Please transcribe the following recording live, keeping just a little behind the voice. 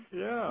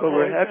Yeah. Well,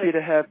 we're happy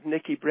to have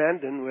Nikki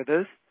Brandon with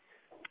us.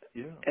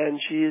 Yeah. And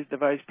she is the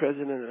Vice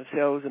President of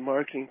Sales and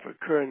Marketing for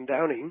Kerr &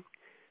 Downing,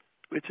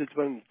 which is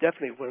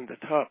definitely one of the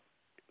top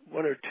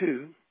one or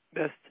two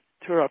best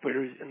tour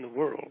operators in the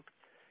world.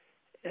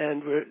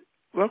 And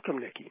welcome,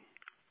 Nikki.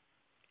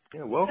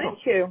 Yeah, welcome.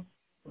 Thank you.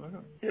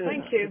 Welcome. Yeah.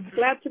 Thank you.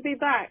 Glad to be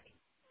back.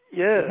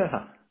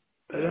 Yeah.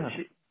 Yeah.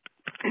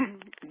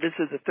 This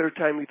is the third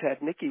time we've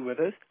had Nikki with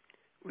us.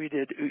 We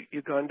did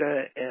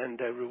Uganda and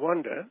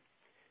Rwanda,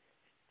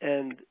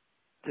 and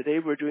today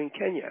we're doing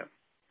Kenya.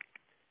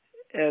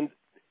 And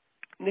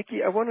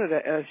Nikki, I wanted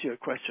to ask you a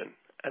question,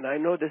 and I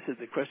know this is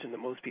the question that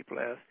most people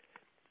ask.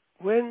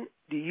 When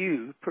do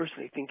you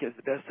personally think is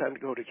the best time to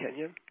go to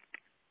Kenya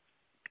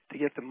to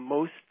get the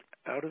most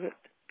out of it?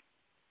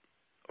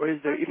 Or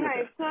is there even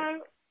a best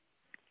time?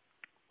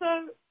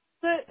 So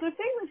the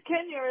thing with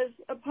Kenya is,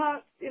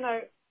 apart,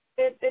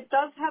 it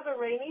does have a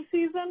rainy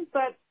season,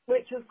 but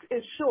which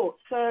is short.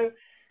 So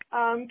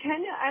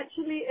Kenya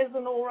actually is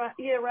an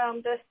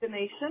all-year-round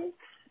destination,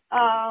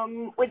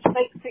 which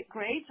makes it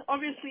great.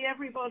 Obviously,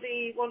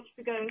 everybody wants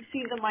to go and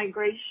see the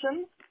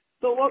migration,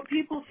 but what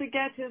people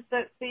forget is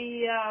that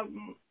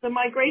the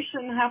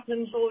migration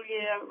happens all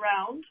year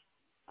round,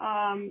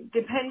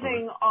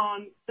 depending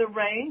on the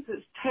rains.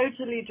 It's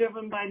totally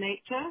driven by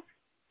nature.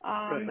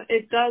 Right.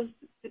 It does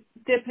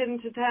dip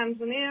into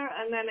Tanzania,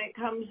 and then it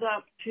comes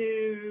up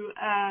to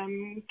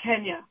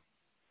Kenya.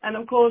 And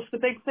of course, the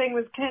big thing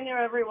with Kenya,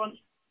 everyone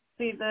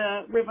see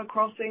the river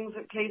crossings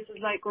at places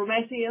like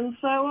Grumeti and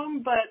so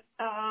on, but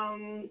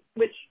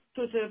which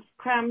sort of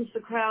crams the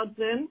crowds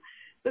in.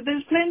 But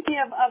there's plenty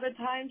of other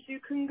times you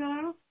can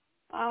go.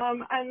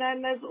 And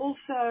then there's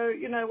also,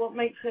 what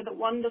makes it a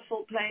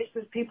wonderful place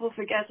is people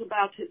forget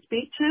about its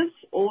beaches,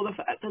 or the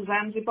fact that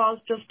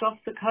Zanzibar's just off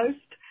the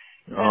coast.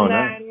 Oh,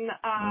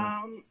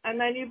 And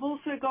then you've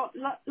also got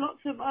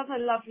lots of other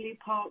lovely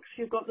parks.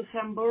 You've got the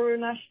Samburu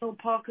National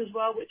Park as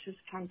well, which is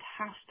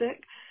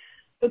fantastic.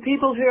 For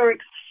people who are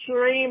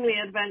extremely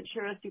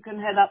adventurous, you can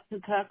head up to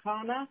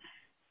Turkana.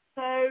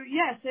 So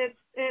yes,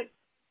 it's.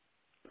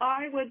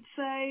 I would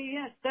say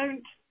yes.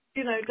 Don't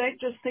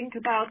just think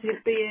about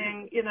it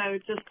being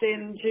just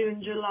in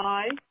June,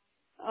 July,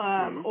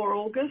 or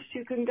August.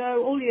 You can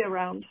go all year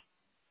round.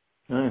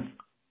 Nice.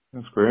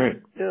 That's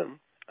great.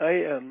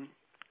 Yeah.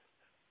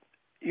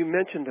 You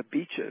mentioned the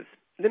beaches.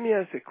 Let me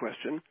ask you a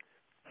question.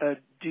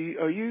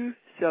 Are you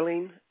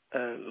selling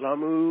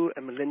Lamu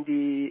and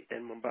Malindi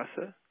and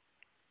Mombasa?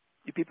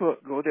 Do people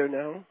go there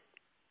now?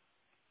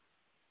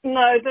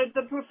 No,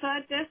 the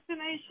preferred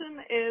destination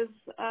is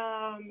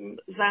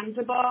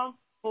Zanzibar,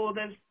 or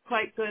there's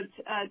quite good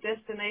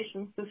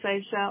destinations to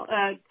Seychelles,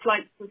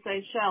 flights to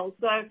Seychelles.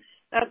 So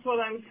that's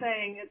what I'm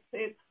saying.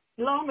 It's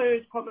Lamu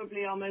is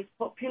probably our most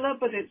popular,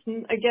 but it's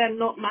again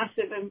not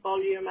massive in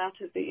volume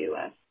out of the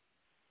US.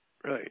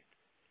 Right,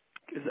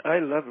 because I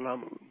love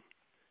Lamu.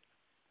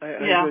 I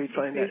really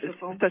find that it's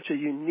such a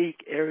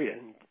unique area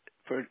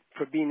for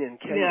being in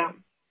Kenya. Yeah.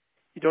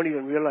 You don't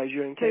even realize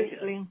you're in Kenya.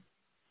 Totally.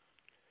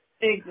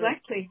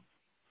 Exactly.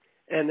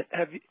 And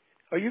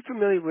are you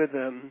familiar with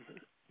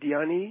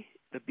Diani,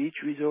 the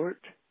beach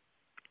resort?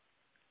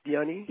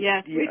 Diani?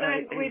 Yes, we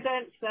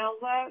don't sell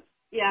that.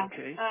 Yeah.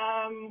 Okay.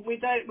 We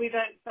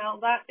don't sell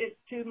that. It's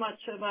too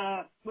much of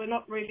we're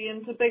not really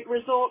into big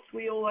resorts.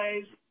 We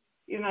always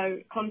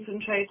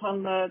concentrate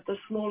on the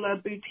smaller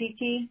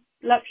boutique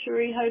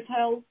luxury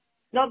hotels.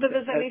 Not that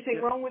there's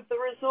anything wrong with the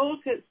resort.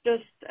 It's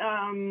just,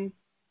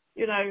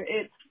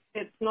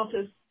 it's not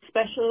as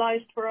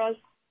specialized for us.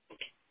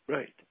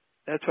 Right.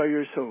 That's why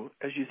you're so,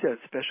 as you said,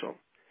 special.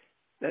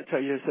 That's why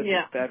you're such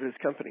a fabulous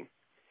company.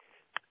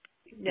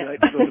 Yeah. You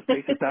like to go to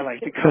places I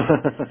like to go.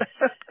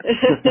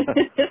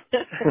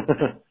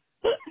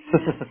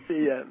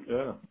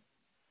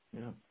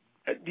 Yeah.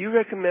 Do you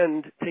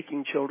recommend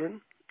taking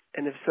children?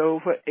 And if so,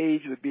 what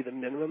age would be the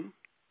minimum?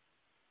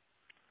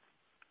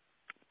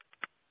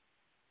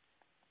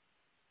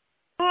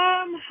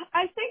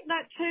 I think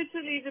that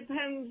totally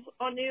depends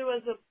on you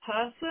as a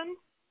person,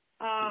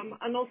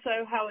 and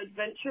also how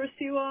adventurous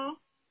you are.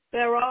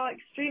 There are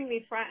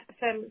extremely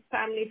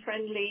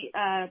family-friendly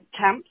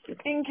camps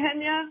in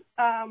Kenya,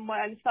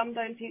 and some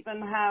don't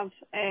even have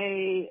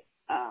an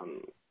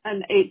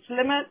age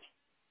limit,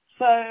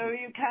 so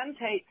you can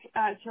take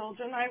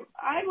children.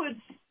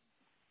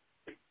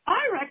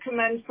 I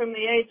recommend from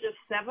the age of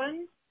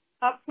 7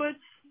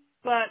 upwards,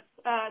 but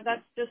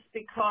that's just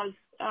because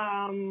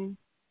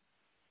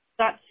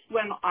that's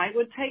when I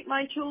would take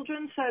my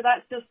children. So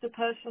that's just a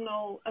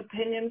personal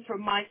opinion from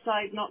my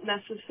side, not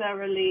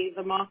necessarily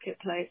the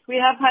marketplace. We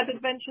have had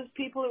adventurous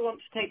people who want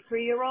to take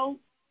 3-year-olds.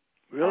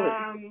 Really?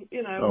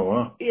 Oh,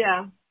 wow.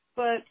 Yeah,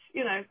 but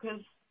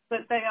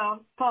but they are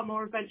far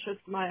more adventurous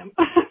than I am.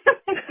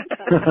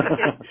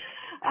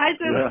 I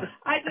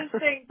just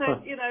think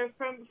that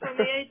from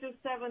the age of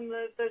 7,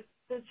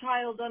 the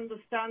child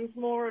understands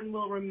more and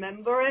will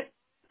remember it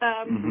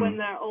when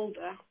they're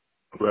older.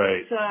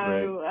 Right. So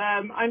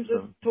I'm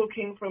just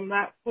talking from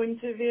that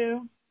point of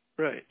view.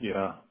 Right.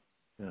 Yeah.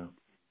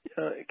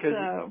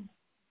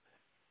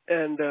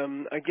 And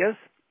I guess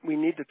we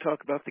need to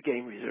talk about the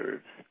game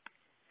reserves.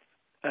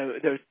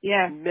 There's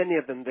many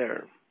of them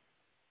there,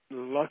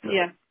 lots of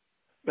them.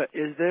 But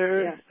is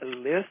there a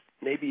list,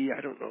 maybe,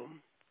 I don't know,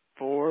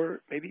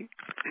 4 maybe,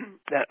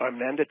 that are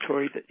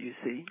mandatory that you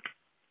see?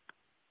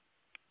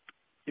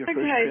 Your first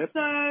trip?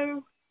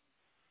 So,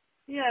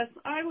 yes,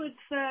 I would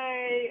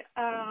say,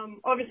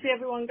 obviously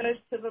everyone goes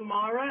to the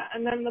Mara,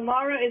 and then the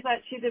Mara is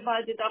actually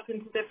divided up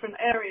into different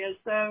areas,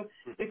 so,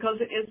 because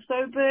it is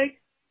so big,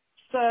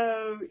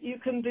 so you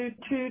can do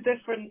 2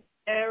 different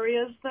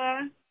areas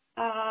there,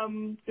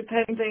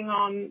 depending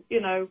on,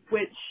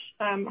 which,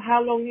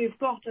 how long you've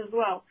got as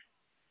well.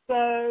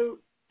 So,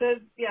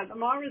 the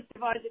Mara is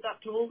divided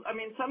up to all,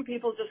 some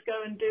people just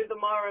go and do the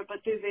Mara,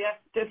 but do the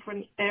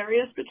different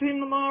areas between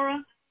the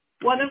Mara.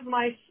 One of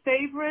my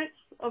favorites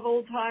of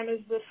all time is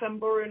the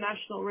Samburu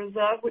National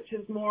Reserve, which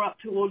is more up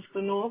towards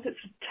the north.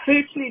 It's a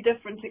totally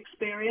different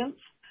experience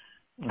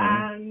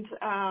and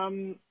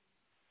a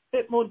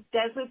bit more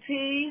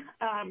deserty.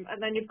 And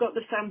then you've got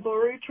the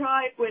Samburu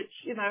tribe, which,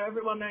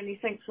 everyone only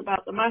thinks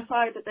about the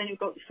Maasai, but then you've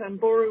got the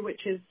Samburu,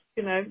 which is,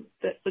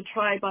 the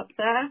tribe up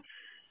there.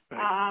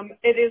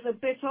 It is a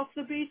bit off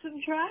the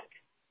beaten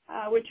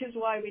track, which is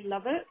why we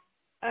love it.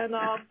 And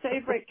our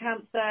favorite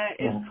camp there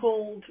is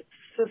called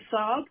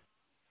Sasab,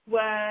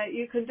 where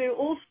you can do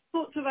all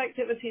sorts of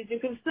activities. You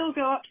can still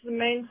go up to the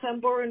main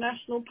Samburu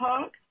National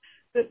Park,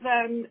 but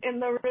then in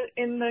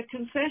the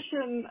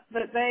concession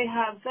that they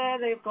have there,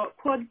 they've got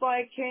quad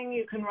biking.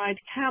 You can ride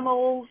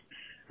camels.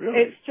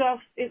 Really?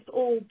 It's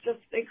all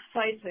just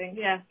exciting.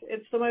 Yes,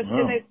 it's the most.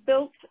 And it's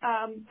built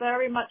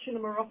very much in a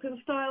Moroccan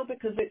style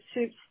because it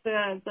suits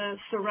the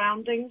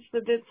surroundings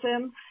that it's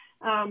in.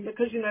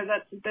 Because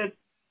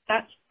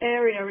that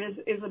area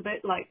is a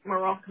bit like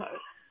Morocco.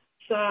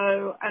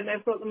 So, and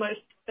they've got the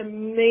most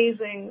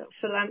amazing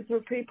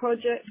philanthropy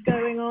projects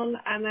going on.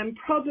 And then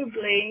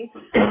probably,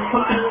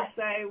 I would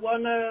say,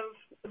 one of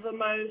the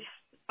most,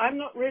 I'm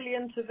not really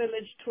into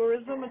village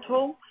tourism at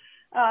all.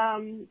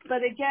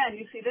 But again,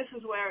 you see, this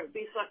is where it'd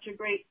be such a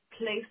great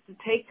place to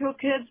take your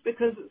kids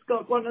because it's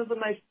got one of the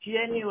most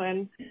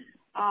genuine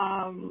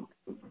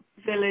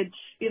village.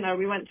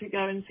 We went to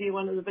go and see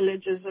one of the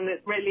villages, and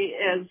it really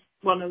is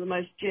one of the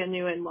most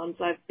genuine ones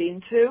I've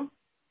been to.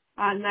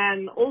 And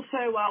then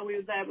also while we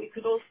were there, we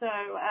could also,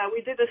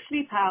 we did a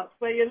sleep out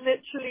where you're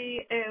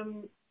literally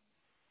in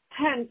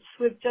tents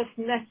with just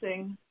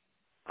netting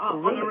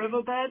on a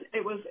riverbed.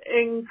 It was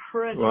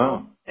incredible.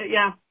 Wow.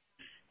 Yeah.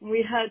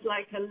 We had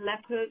like a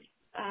leopard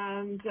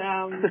and,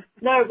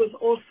 no, it was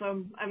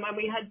awesome. And when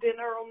we had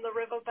dinner on the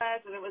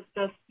riverbed, and it was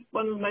just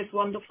one of the most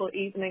wonderful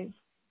evenings.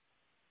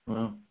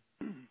 Wow.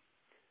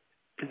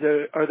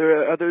 Are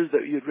there others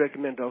that you'd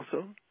recommend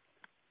also?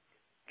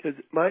 Because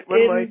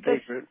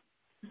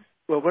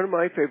one of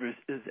my favorites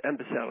is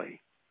Amboseli.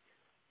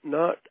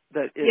 Not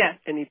that it's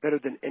any better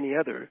than any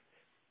other,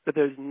 but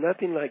there's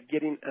nothing like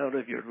getting out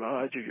of your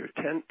lodge or your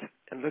tent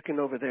and looking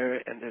over there,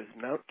 and there's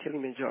Mount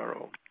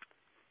Kilimanjaro.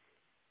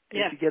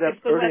 Yeah, if you get up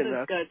the early weather's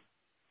enough, good.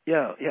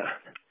 Yeah.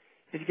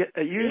 If you get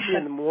usually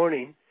in the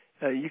morning,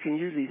 you can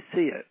usually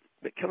see it.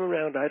 But come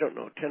around,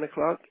 10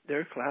 o'clock, there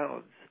are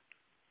clouds.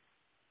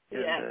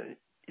 And,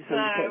 so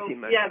you can't see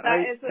much.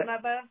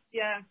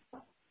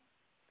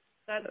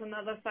 That's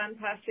another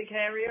fantastic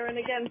area. And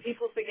again,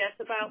 people forget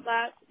about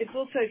that. It's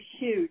also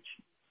huge.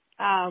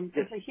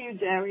 It's a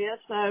huge area.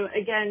 So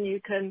again,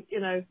 you can,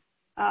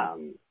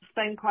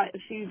 spend quite a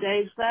few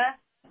days there.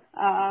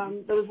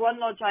 There was one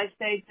lodge I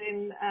stayed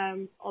in,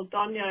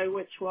 Oldonyo,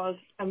 which was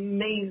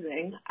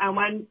amazing. And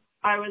when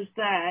I was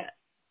there,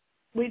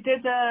 we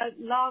did a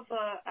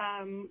lava,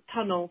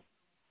 tunnel.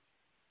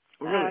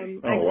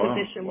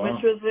 Expedition,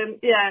 which was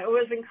it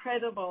was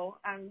incredible,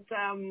 and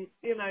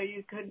you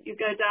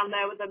go down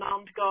there with an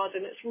armed guard,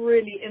 and it's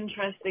really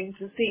interesting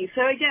to see.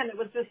 So again, it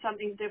was just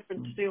something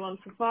different to do on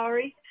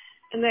safari.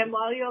 And then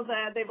while you're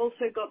there, they've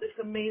also got this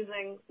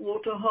amazing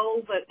water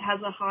hole that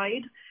has a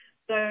hide,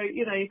 so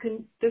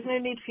there's no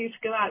need for you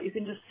to go out. You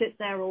can just sit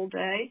there all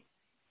day.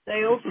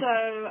 They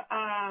also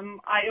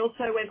I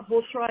also went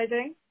horse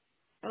riding.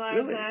 And I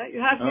was there.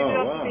 You have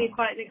to be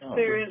quite an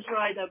experienced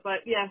rider,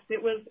 but yes,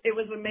 it was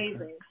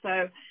amazing.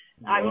 So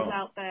I was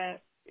out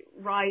there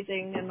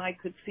riding, and I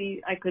could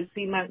see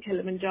Mount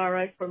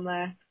Kilimanjaro from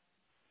there.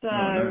 So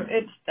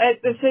it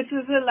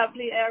is a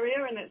lovely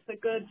area, and it's a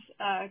good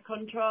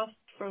contrast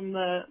from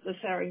the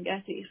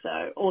Serengeti.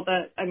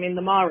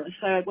 The Mara.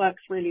 So it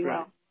works really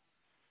well.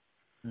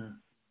 Yeah.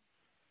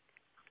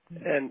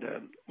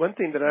 And one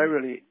thing that I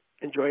really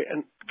enjoy,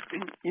 and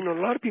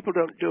a lot of people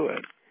don't do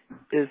it,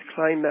 is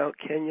climb Mount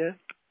Kenya.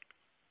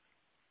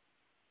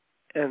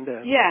 And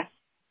yes.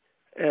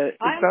 I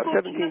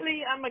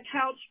unfortunately am a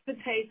couch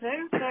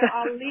potato, so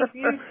I'll leave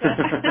you to.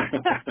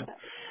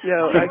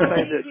 I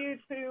climbed it. You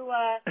to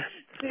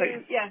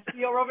yes,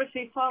 you're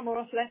obviously far more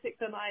athletic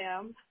than I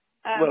am.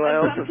 Well, I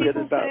also did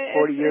it about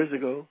 40 years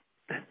ago.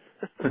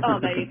 Oh,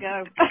 there you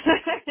go.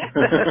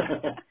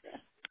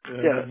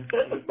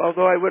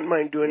 Although I wouldn't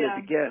mind doing it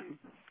again.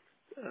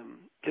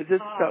 Because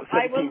it's about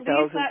I will leave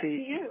 17,000 that feet.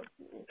 to you.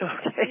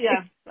 Okay.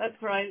 Yeah,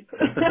 that's right.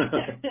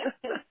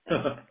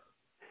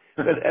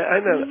 But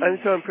I'm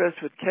so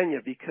impressed with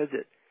Kenya because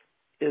it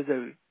is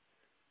a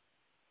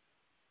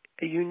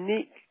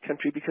unique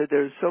country because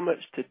there's so much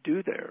to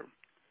do there.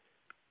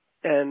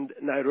 And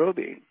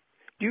Nairobi.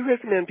 Do you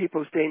recommend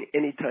people staying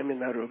any time in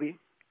Nairobi?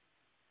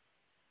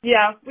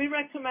 Yeah, we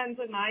recommend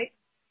a night.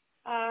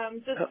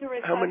 Just to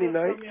recover how many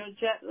nights? from your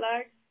jet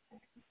lag.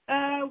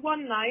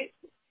 One night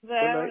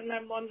there and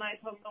then one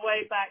night on the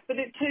way back. But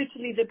it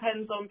totally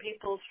depends on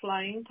people's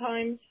flying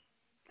times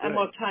and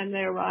what time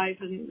they arrive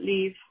and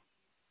leave.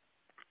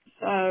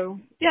 So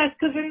yes,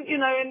 because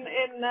in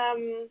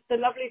the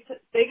lovely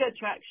big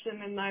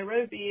attraction in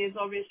Nairobi is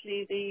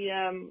obviously the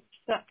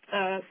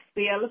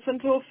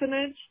elephant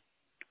orphanage,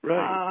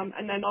 right?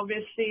 And then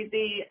obviously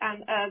the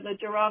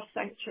giraffe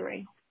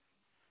sanctuary.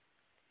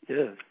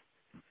 Yes,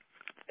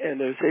 and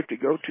they're safe to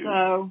go to,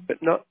 so,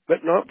 but not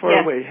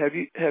far away.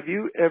 Have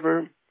you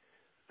ever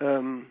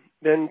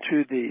been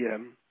to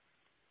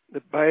the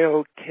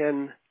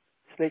Bioken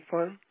snake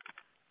farm?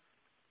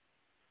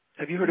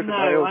 Have you heard of the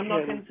Bioken? No, I'm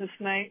not into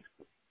snakes.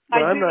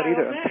 Well, I'm not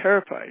either. I'm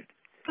terrified.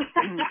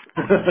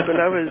 When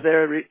I was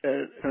there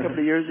a couple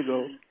of years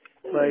ago,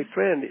 my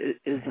friend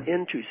is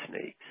into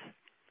snakes,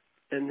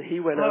 and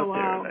he went out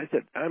there, and I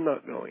said, I'm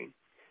not going.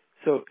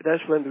 So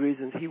that's one of the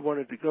reasons he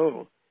wanted to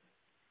go,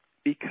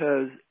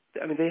 because,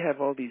 I mean, they have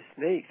all these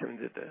snakes, I mean,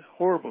 the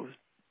horrible,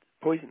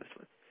 poisonous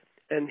ones.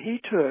 And he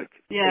took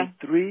a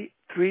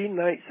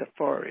three-night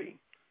safari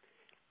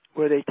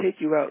where they take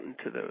you out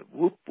into the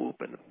whoop-whoop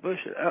and the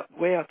bush and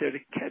way out there to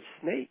catch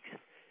snakes.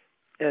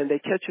 And they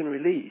catch and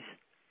release.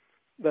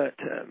 But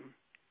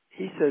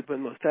he said one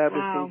of the most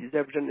fabulous things he's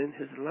ever done in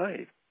his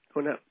life,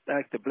 going out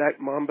like the black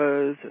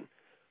mambas and,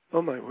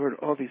 oh my word,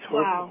 all these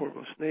horrible,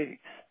 horrible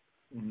snakes.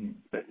 Mm-hmm.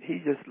 But he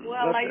just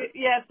loved it.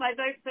 Yes, I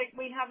don't think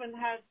we haven't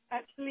had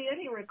actually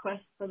any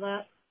requests for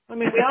that. I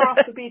mean, we are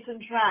off the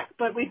beaten track,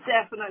 but we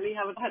definitely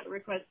haven't had a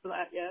request for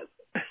that yet.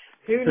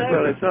 Who knows?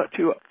 Well, it's not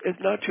too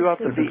off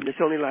the beaten.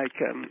 It's only like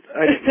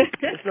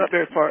it's not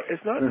very far.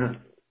 It's not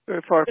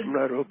very far from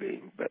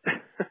Nairobi, but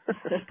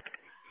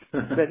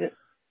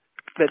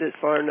it's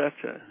far enough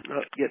to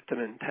not get them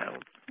in town.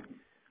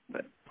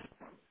 But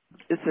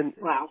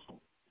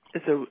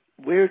it's a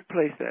weird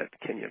place, that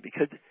Kenya,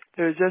 because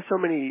there's just so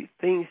many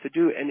things to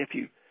do, and if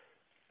you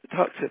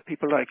talk to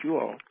people like you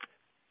all,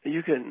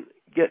 you can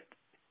get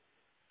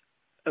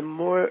a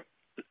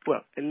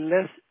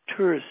less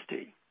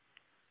touristy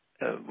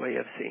way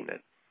of seeing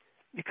it,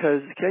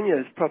 because Kenya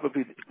is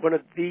probably one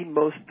of the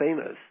most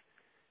famous,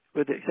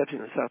 with the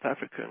exception of South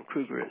Africa and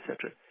Kruger,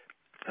 etc.,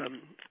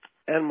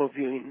 animal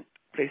viewing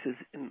places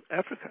in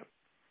Africa,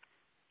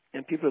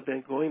 and people have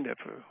been going there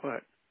for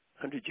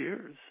 100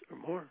 years or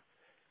more.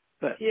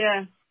 But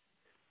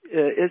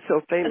it's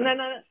so famous. And then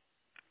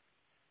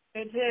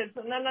it is.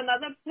 And then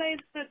another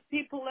place that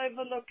people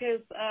overlook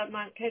is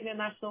Mount Kenya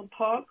National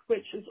Park,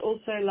 which is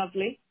also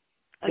lovely.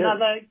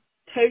 Another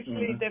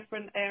totally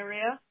different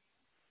area,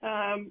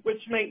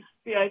 which makes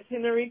the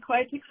itinerary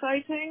quite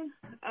exciting.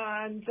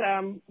 And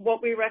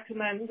what we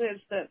recommend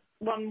is that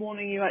one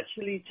morning you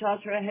actually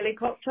charter a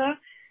helicopter,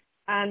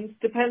 and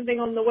depending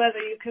on the weather,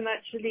 you can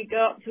actually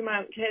go up to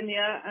Mount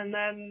Kenya and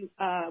then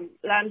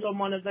land on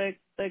one of the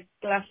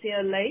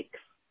glacier lakes,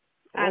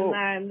 and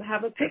then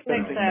have a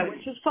picnic there,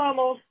 which is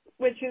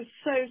which is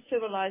so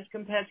civilized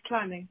compared to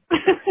climbing.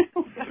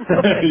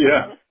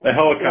 The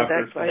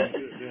helicopter.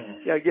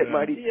 Get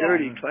mighty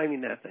dirty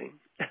climbing that thing.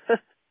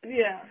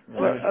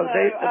 Well,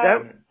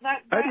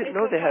 I didn't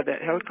know they had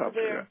that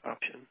helicopter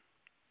option.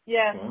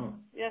 Yes,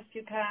 yes,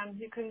 you can.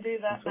 You can do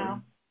that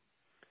now.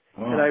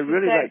 And I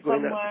really like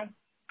going up.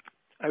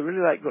 I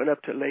really like going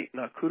up to Lake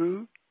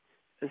Nakuru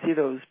and see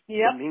those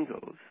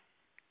flamingos.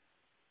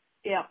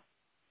 Yeah.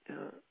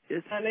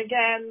 And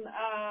again,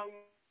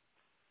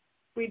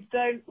 we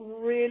don't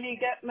really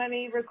get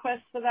many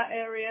requests for that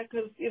area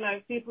because,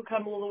 people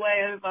come all the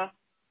way over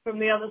from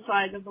the other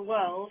side of the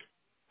world.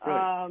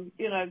 Right.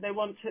 They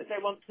want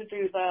to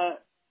do the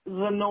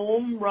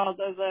norm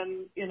rather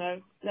than,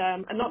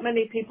 and not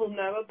many people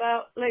know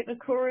about Lake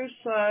Nakuru.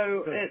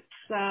 So it's,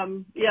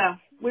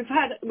 we've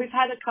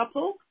had a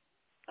couple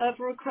of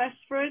requests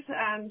for it,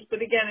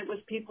 but again, it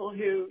was people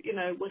who,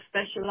 were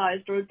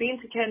specialized or had been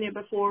to Kenya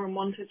before and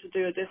wanted to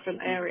do a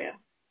different area.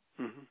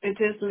 Mm-hmm. It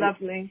is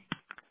lovely.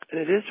 And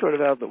it is sort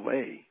of out of the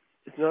way.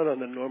 It's not on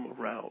the normal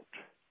route.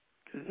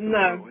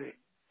 No.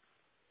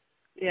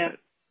 Yeah.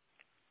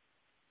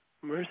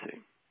 But,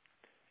 mercy.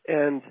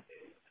 And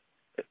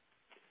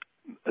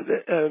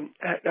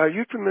are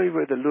you familiar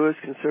with the Lewis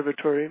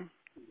Conservatorium?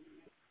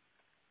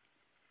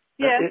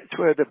 Yeah. It's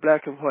where the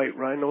black and white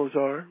rhinos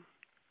are.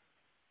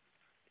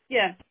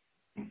 Yeah.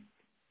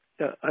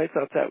 Yeah, I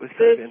thought that was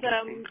kind of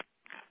interesting.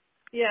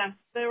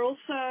 They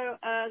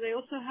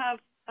also have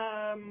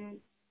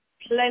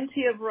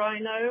plenty of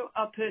rhino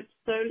up at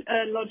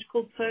a lodge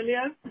called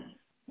Solio,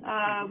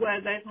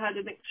 where they've had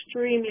an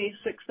extremely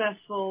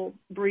successful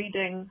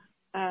breeding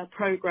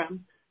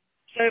program.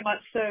 So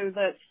much so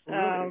that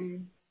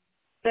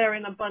they're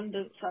in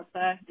abundance up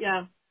there.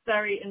 Yeah,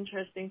 very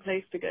interesting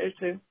place to go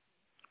to.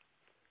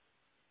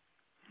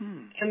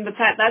 And the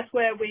fact that's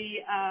where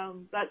we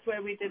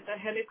did the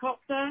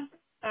helicopter.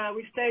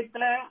 We stayed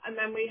there, and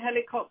then we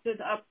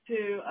helicoptered up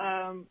to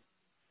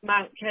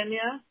Mount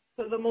Kenya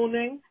for the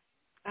morning,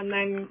 and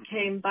then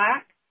came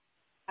back.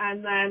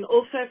 And then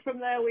also from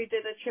there, we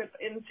did a trip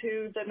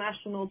into the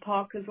national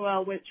park as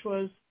well, which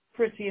was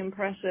pretty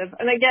impressive.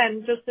 And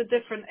again, just a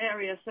different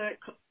area, so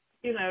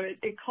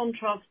it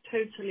contrasts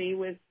totally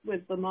with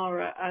the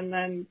Mara, and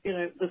then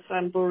the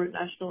Samburu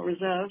National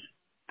Reserve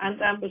and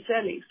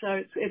Amboseli.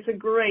 So it's a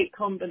great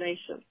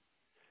combination.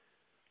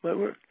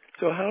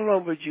 So how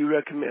long would you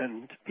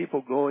recommend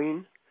people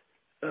going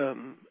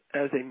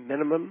as a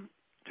minimum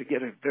to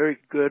get a very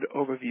good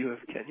overview of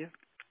Kenya?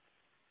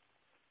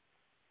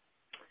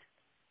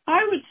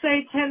 I would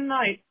say 10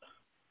 nights.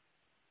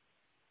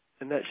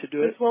 And that should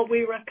do it? That's what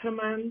we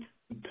recommend.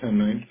 10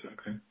 nights,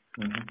 okay.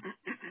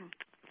 Mm-hmm.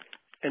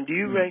 And do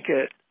you rank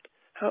it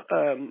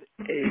an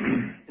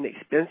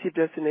expensive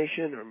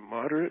destination or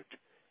moderate?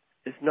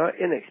 It's not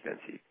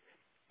inexpensive,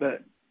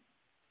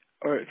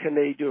 or can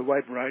they do a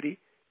wide variety?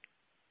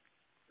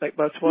 Like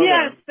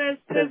Botswana, yes,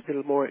 there's a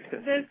little more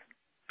expensive.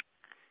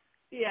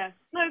 Yes.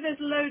 No, there's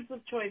loads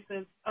of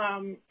choices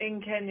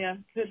in Kenya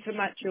to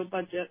match your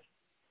budget.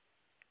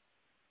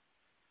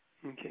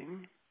 Okay.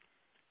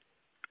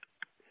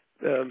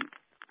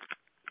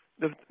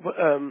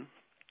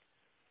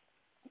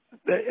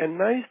 A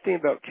nice thing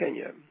about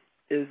Kenya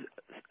is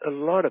a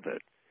lot of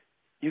it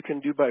you can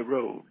do by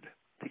road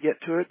to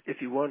get to it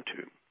if you want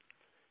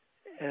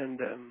to. And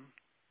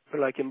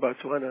like in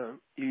Botswana,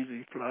 you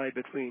usually fly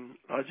between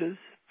lodges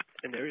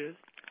and areas.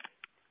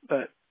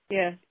 But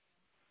yeah,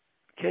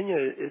 Kenya,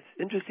 it's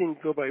interesting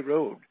to go by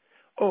road.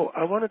 Oh,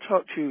 I want to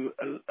talk to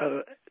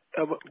well,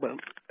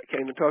 I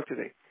can't even talk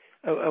today.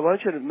 I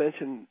want you to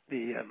mention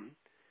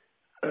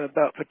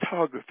about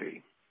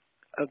photography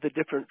of the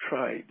different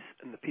tribes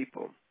and the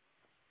people.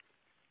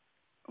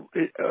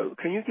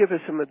 Can you give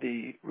us some of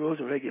the rules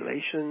and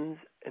regulations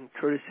and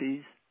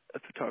courtesies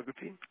of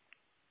photography?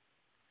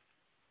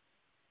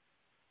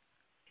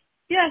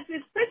 Yes,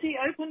 it's pretty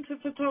open to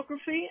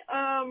photography.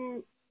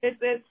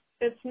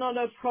 It's not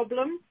a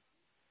problem.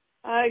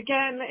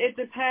 Again, it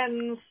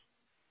depends,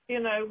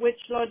 which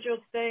lodge you're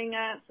staying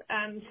at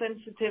and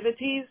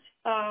sensitivities,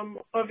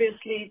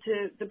 obviously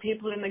to the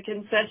people in the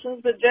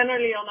concessions, but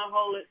generally on a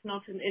whole, it's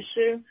not an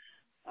issue.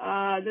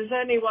 There's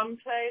only one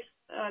place,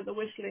 the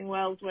Whistling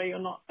Wells, where you're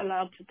not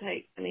allowed to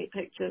take any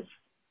pictures.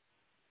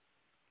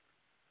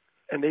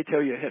 And they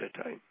tell you ahead of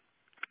time,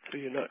 so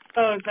you're not...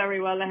 Oh,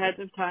 very well ahead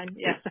of time,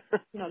 yes.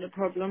 Not a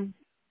problem.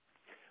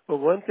 Well,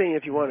 one thing,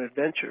 if you want to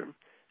adventure,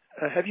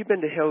 have you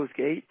been to Hell's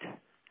Gate?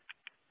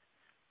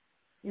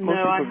 No,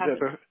 I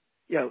haven't.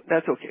 Yeah,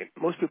 that's okay.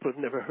 Most people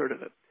have never heard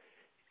of it.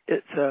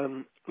 It's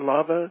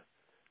lava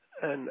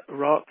and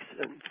rocks,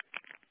 and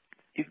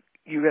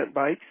you rent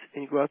bikes,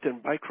 and you go out there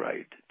and bike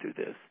ride through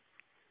this.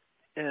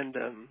 And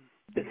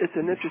it's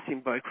an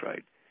interesting bike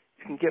ride.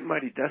 You can get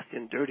mighty dusty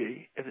and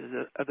dirty if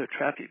there's other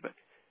traffic, but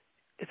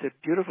it's a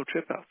beautiful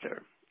trip out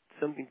there.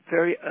 Something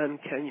very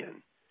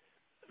un-Kenyan.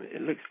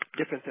 It looks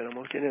different than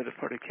almost any other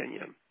part of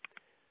Kenya.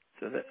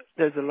 So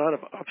there's a lot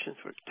of options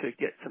to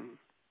get some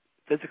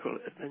physical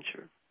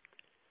adventure.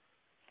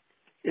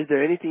 Is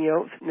there anything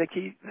else,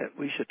 Nikki, that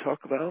we should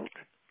talk about?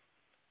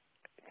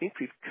 I think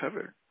we've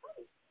covered.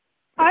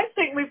 I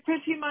think we've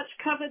pretty much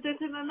covered it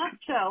in a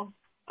nutshell.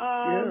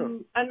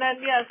 And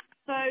then, yes,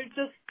 so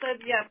just that,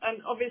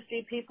 and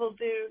obviously people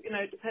do,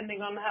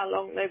 depending on how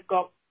long they've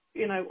got,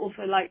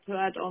 also like to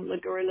add on the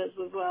gorillas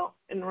as well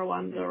in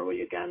Rwanda or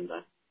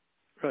Uganda.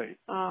 Right.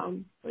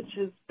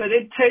 But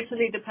it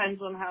totally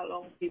depends on how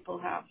long people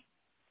have.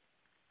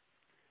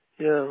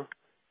 Yeah.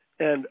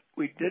 And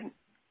we didn't,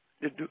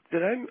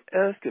 did I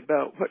ask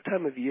about what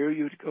time of year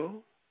you'd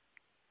go?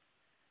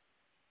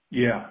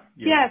 Yeah.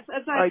 Yes,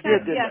 as I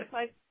said, did, yes,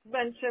 I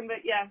mentioned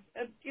that,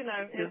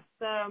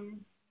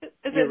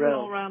 it's an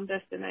all-round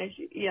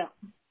destination,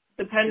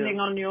 depending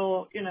on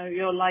your,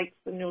 your likes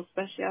and your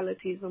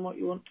specialities and what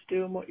you want to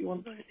do and what you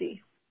want to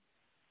see.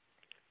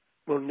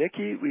 Well,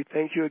 Nikki, we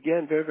thank you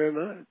again very, very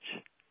much.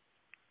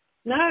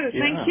 Yeah.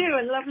 Thank you,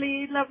 and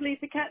lovely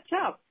to catch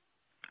up.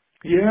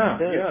 Yeah,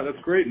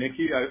 that's great,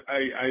 Nikki.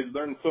 I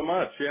learned so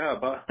much,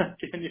 about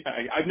Kenya.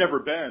 I've never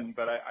been,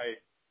 but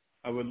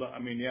I would love, it's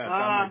on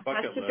my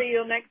bucket list. That should be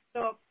your next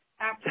stop.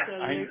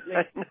 Absolutely.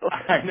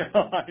 I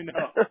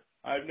know.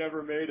 I've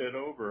never made it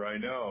over, I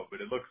know,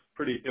 but it looks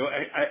pretty,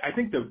 I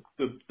think the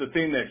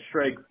thing that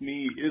strikes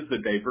me is the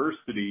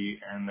diversity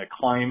and the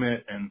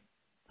climate and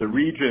the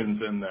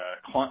regions and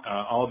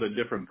all the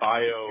different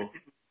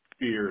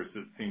biospheres.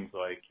 It seems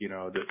like,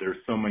 that there's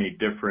so many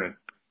different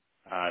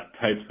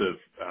types of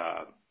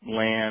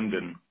land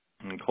and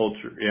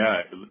culture.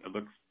 Yeah, it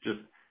looks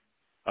just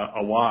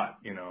a lot,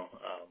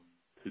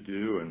 to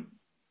do.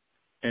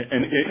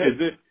 And is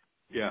it?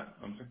 Yeah,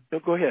 I'm sorry. No,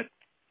 go ahead.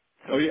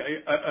 Oh yeah.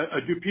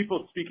 Do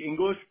people speak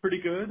English pretty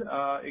good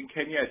in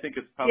Kenya? I think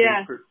it's probably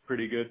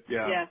pretty good.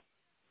 Yeah.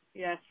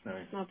 Yes.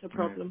 Nice. Not a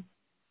problem.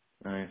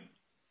 Nice.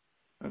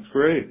 That's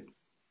great.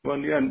 Well,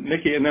 yeah,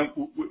 Nikki, and then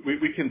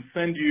we can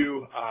send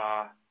you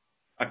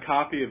a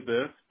copy of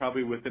this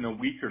probably within a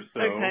week or so,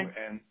 Okay.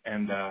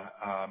 and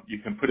you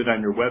can put it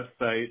on your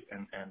website,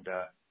 and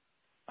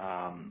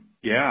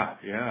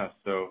yeah.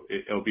 So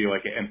it'll be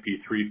like an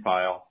MP3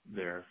 file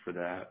there for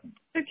that.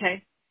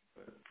 Okay.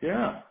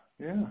 Yeah.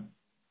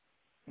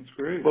 That's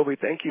great. Well, we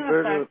thank you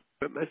very, Perfect.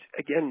 very much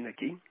again,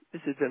 Nikki.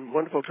 This has been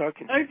wonderful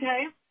talking to you.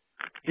 Okay.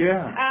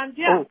 Yeah. And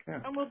and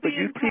we'll be Would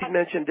you in please touch.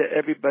 mention to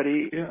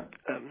everybody Yeah.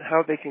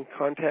 how they can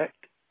contact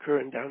Kerr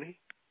and Downey?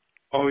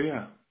 Oh,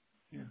 yeah.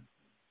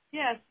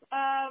 Yes.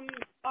 Our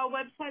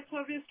website's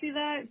obviously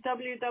there,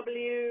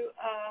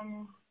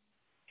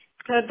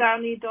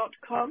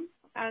 www.downey.com,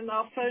 and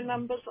our phone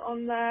number's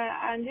on there.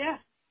 And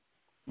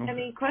Okay.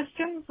 any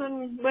questions,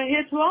 and we're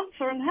here to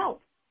answer and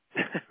help.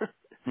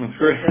 That's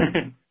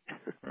great.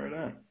 Right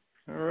on.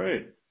 All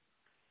right.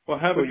 Well,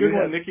 have a good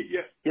one, Nikki.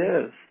 Yeah.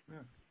 Yes.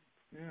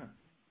 Yeah.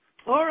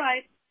 All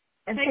right.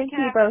 And Take thank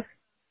care. you both.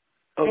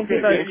 Okay. Thank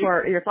you both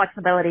for your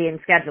flexibility in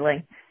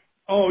scheduling.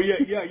 Oh, yeah.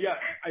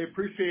 I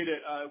appreciate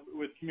it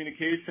with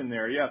communication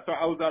there. Yeah, so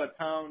I was out of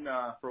town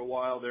for a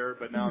while there,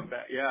 but now I'm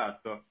back. Yeah,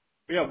 so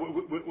yeah,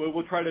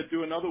 we'll try to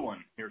do another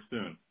one here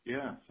soon.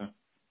 Yeah. So.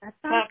 That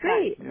sounds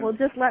great. Yeah. Well,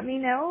 just let me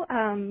know.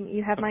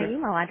 You have my Okay.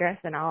 email address,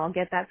 and I'll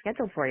get that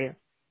scheduled for you.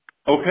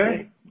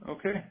 Okay.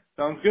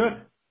 Sounds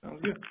good.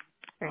 Great.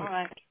 All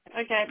right.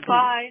 Okay.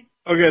 Bye.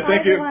 Okay, Bye,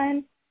 thank you.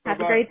 everyone. Have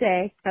Bye-bye. a great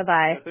day.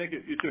 Bye-bye. Yeah, thank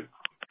you. You too.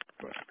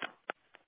 Bye.